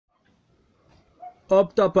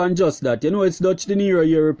Up top and just that. You know it's DUTCHdinero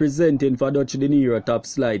you're representing for DUTCHdinero Top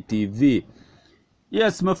Slide TV.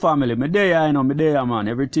 Yes, my family. Me there, you know, me there, man.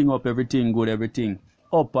 Everything up, everything good, everything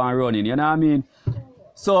up and running. You know what I mean?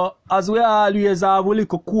 So, as we always have a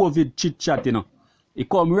little COVID chit-chat, you know. It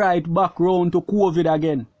come right back round to COVID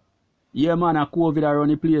again. Yeah, man, a COVID around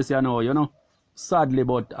the place, you know. Sadly,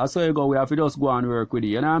 but I saw you go, we have to just go and work with it,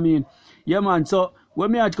 you know what I mean? Yeah, man, so,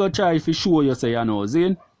 when me have to try to show you, say, you know,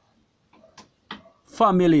 Zin,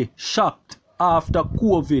 family shocked after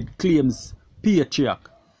COVID claims patriarch.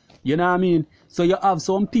 You know what I mean? So you have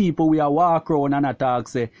some people we are walk around and attack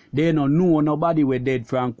say they don't know nobody we dead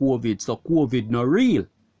from COVID, so COVID not real.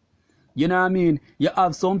 You know what I mean? You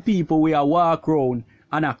have some people we are walk around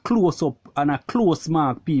and a close up and a close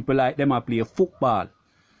mark people like them a play football.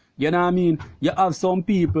 You know what I mean? You have some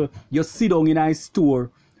people you sit down in a store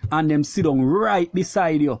and them sit down right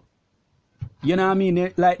beside you. You know what I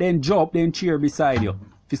mean? Like them drop them chair beside you.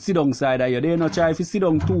 If you sit down side of you, they not try if you sit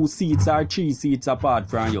down 2 seats or 3 seats apart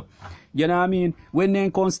from you. You know what I mean? When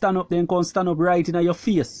they can stand up right in your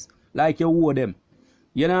face. Like you owe them.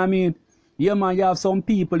 You know what I mean? Yeah, man, you have some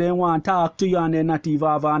people they want to talk to you and they not even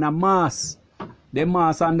have on a mask. They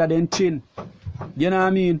mask under their chin. You know what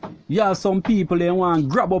I mean? You have some people they want to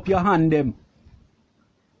grab up your hand them.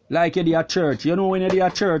 Like you're at church. You know when you're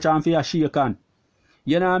at church and feel shake hand.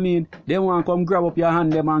 You know what I mean? They want to come grab up your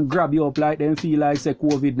hand them and grab you up like them feel like say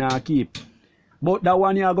COVID now keep. But that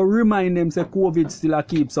one you have to remind them say COVID still a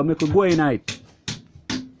keep. So make you go in it.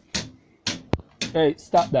 Hey,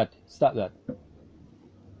 stop that. Stop that.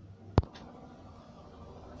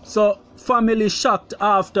 So family shocked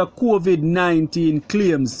after COVID-19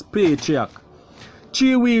 claims patriarch.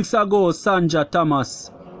 3 weeks ago, Sanjika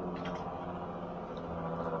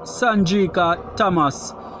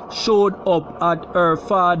Thomas showed up at her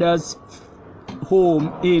father's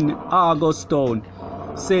home in Augustown,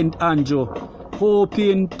 St. Andrew,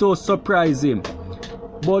 hoping to surprise him.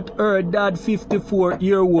 But her dad,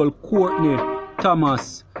 54-year-old Courtney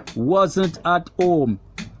Thomas, wasn't at home.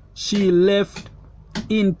 She left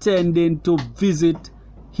intending to visit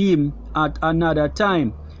him at another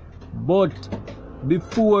time. But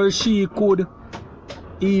before she could,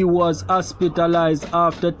 he was hospitalized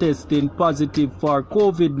after testing positive for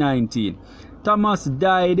COVID-19. Thomas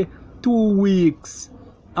died 2 weeks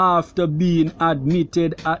after being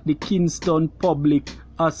admitted at the Kingston Public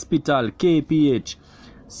Hospital, KPH.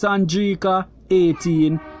 Sanjika,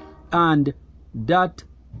 18, and that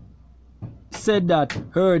said that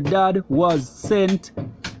her dad was sent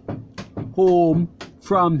home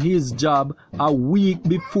from his job a week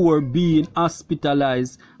before being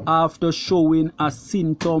hospitalized after showing a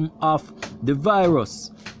symptom of the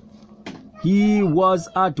virus. He was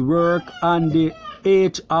at work and the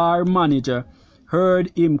HR manager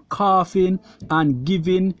heard him coughing and gave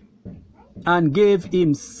him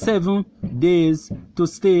 7 days to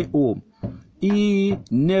stay home. He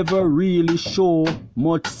never really showed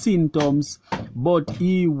much symptoms, but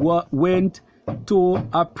he went to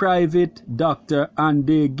a private doctor and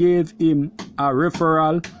they gave him a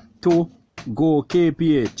referral to go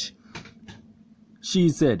KPH. She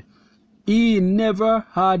said, he never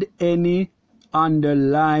had any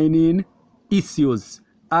underlying issues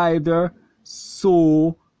either,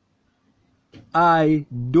 so I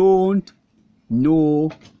don't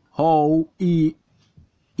know how it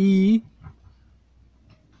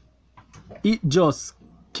just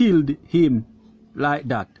killed him like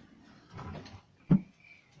that.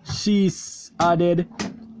 She added,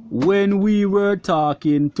 when we were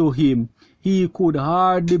talking to him, he could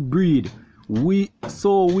hardly breathe.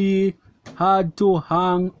 So we had to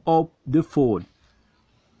hang up the phone.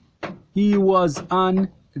 He was on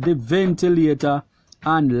the ventilator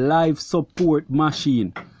and life support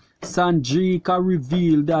machine. Sanjika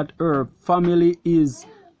revealed that her family is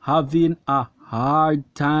having a hard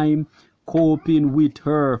time coping with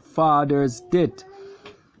her father's death.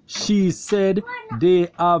 She said they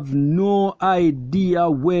have no idea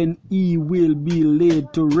when he will be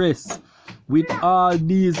laid to rest. With all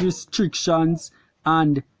these restrictions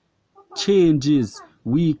and changes,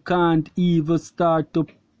 we can't even start to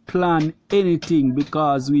plan anything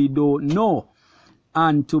because we don't know.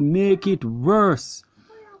 And to make it worse,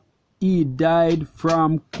 he died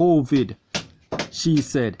from COVID. She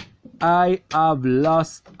said, I have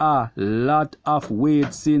lost a lot of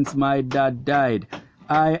weight since my dad died.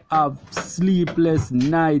 I have sleepless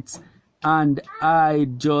nights and I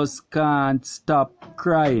just can't stop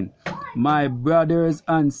crying. My brothers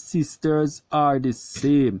and sisters are the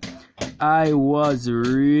same. I was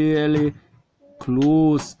really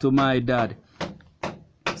close to my dad,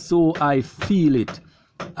 so I feel it.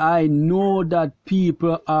 I know that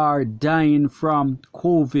people are dying from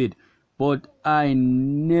COVID, but I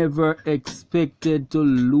never expected to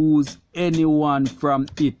lose anyone from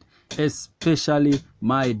it, especially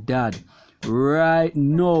my dad. Right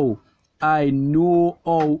now, I know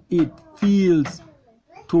how it feels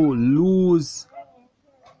to lose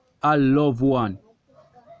a loved one.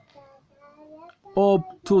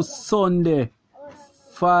 Up to Sunday,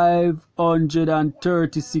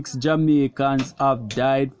 536 Jamaicans have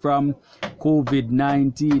died from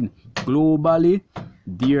COVID-19. Globally,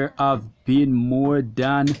 there have been more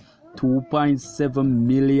than 2.7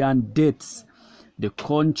 million deaths. The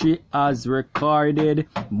country has recorded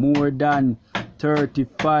more than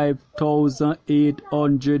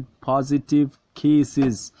 35,800 positive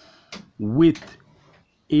cases, with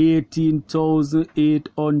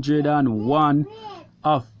 18,801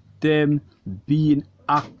 of them being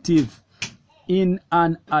active. In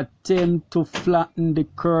an attempt to flatten the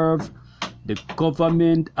curve, the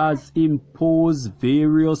government has imposed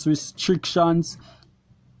various restrictions.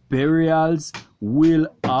 Burials will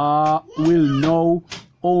now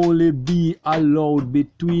only be allowed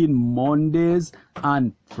between Mondays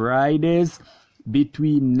and Fridays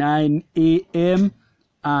between 9 a.m.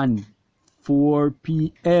 and 4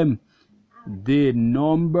 p.m. The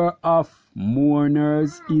number of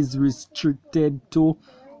mourners is restricted to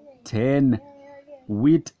 10,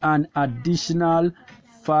 with an additional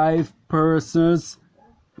 5 persons,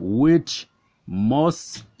 which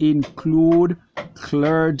must include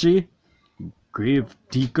clergy, grave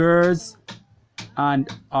diggers, and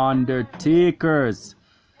undertakers.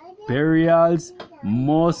 Burials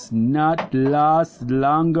must not last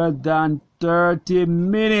longer than 30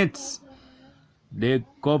 minutes. The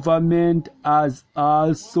government has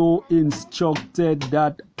also instructed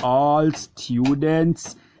that all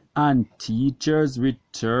students and teachers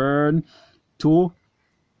return to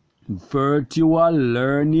virtual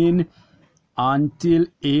learning until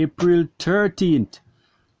April 13th.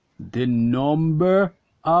 The number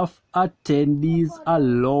of attendees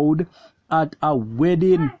allowed at a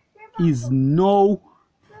wedding is now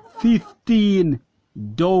 15,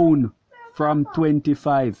 down from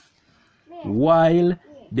 25, while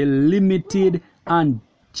the limited and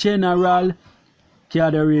general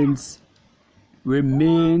gatherings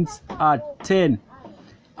remains at 10.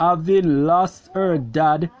 Having lost her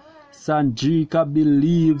dad, Sandrika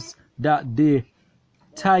believes that the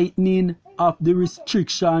tightening of the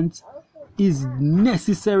restrictions is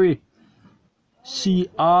necessary. She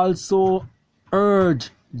also urged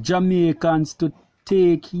Jamaicans to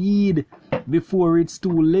take heed before it's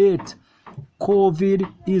too late. COVID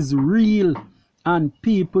is real and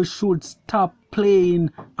people should stop playing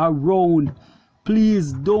around.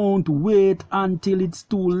 Please don't wait until it's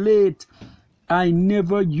too late. I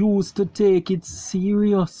never used to take it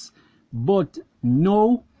serious, but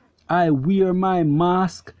now I wear my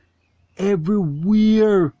mask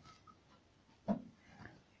everywhere.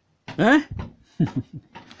 Eh?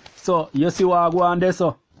 So, you see what I go on there,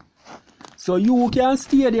 so? So you can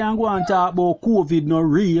stay there and go and talk about COVID not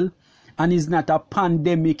real, and it's not a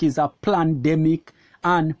pandemic, it's a plandemic,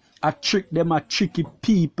 and a tricky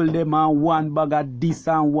people, them and one bag of this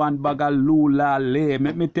and one bag of lula lay.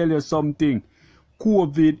 Let me tell you something.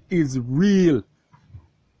 COVID is real.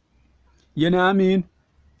 You know what I mean?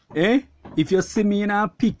 Eh? If you see me in a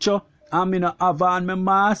picture, I'm in a have on my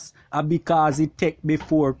mask, because it take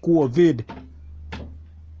before COVID.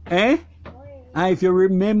 Eh? And if you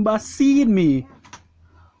remember seeing me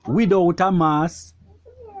without a mask,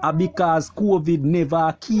 because COVID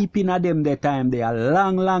never keep in a them the time. They a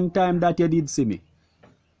long time that you did see me.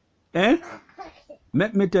 Eh?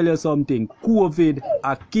 Let me tell you something. COVID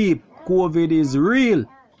a keep. COVID is real.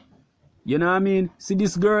 You know what I mean? See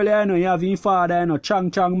this girl here, you know, you have your father, you know,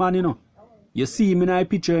 Chang man, you know. You see him in a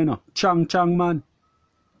picture, you know, Chang man.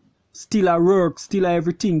 Still a work, still a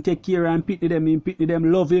everything, take care and pity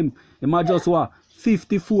them, love him. Him a just what,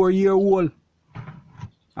 54-year-old.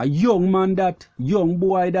 A young man that, young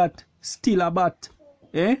boy that, still a bat.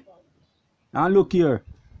 Eh? And look here.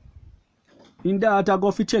 In that I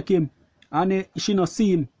go fi check him. And she no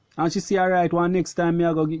see him. And she say, alright, one next time me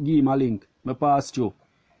I go give him a link. Me pass through.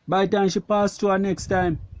 By the time she pass through next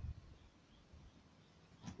time,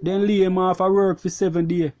 then lay him off a work for 7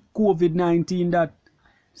 days. COVID-19 that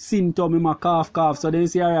symptom him a cough. So then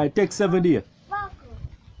say, alright, take 7 days.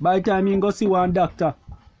 By the time he go see one doctor,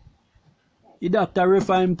 the doctor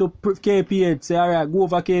refer him to KPH. Say, alright, go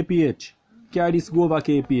over KPH. Carry this, go over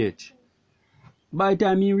KPH. By the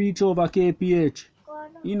time he reach over KPH,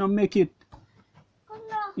 he no make it.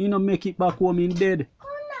 He no make it back home in dead.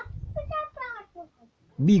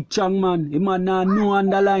 Big chang man. Him man nah no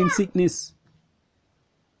underlying sickness.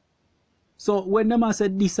 So when them a say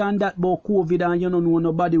this and that about COVID and you don't know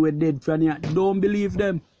nobody we dead from here, don't believe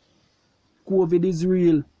them. COVID is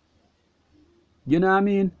real. You know what I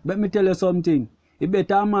mean? Let me tell you something. It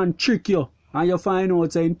better a man trick you and you find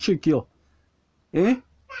out saying trick you. Eh?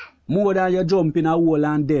 More than you jump in a hole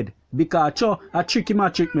and dead. Because a trick him a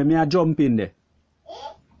trick me a jump in there.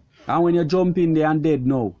 And when you jump in there and dead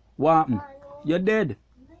now, what happen? You're dead.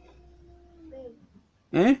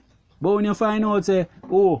 Eh? But when you find out say,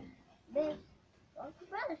 oh,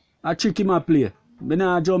 a trick him a play, me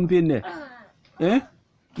not jump in there. Eh?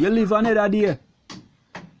 You live another day.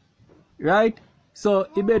 Right? So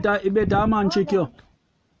it better a man trick you.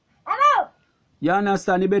 You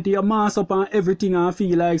understand? It better you mass up on everything and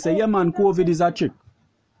feel like say, yeah man, COVID is a trick.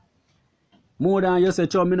 More than you say,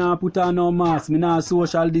 me not put on no mask, me not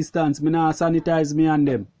social distance, me not sanitize me and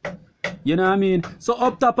them. You know what I mean? So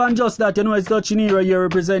up top and just that, you know it's DUTCHdinero you're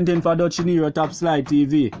representing for DUTCHdinero Top Slide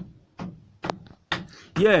TV.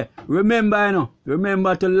 Yeah, remember, you know,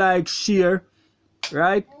 remember to like, share,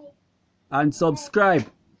 right? And subscribe,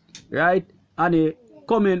 right? And the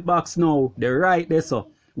comment box now, the right there,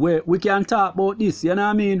 so where we can talk about this, you know what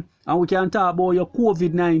I mean? And we can talk about your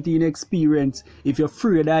COVID-19 experience if you're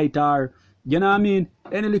afraid of it or, you know what I mean?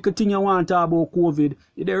 Any little thing you want to talk about COVID,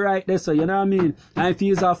 it's the right there, so you know what I mean? And if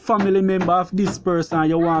you're a family member of this person,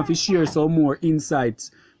 you want to share some more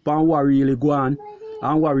insights on what really go on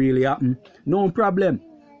and what really happen, no problem.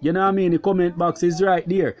 You know what I mean? The comment box is right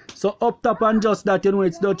there. So up top and just that, you know,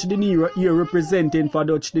 it's DUTCHdinero here representing for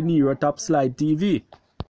DUTCHdinero Top Slide TV.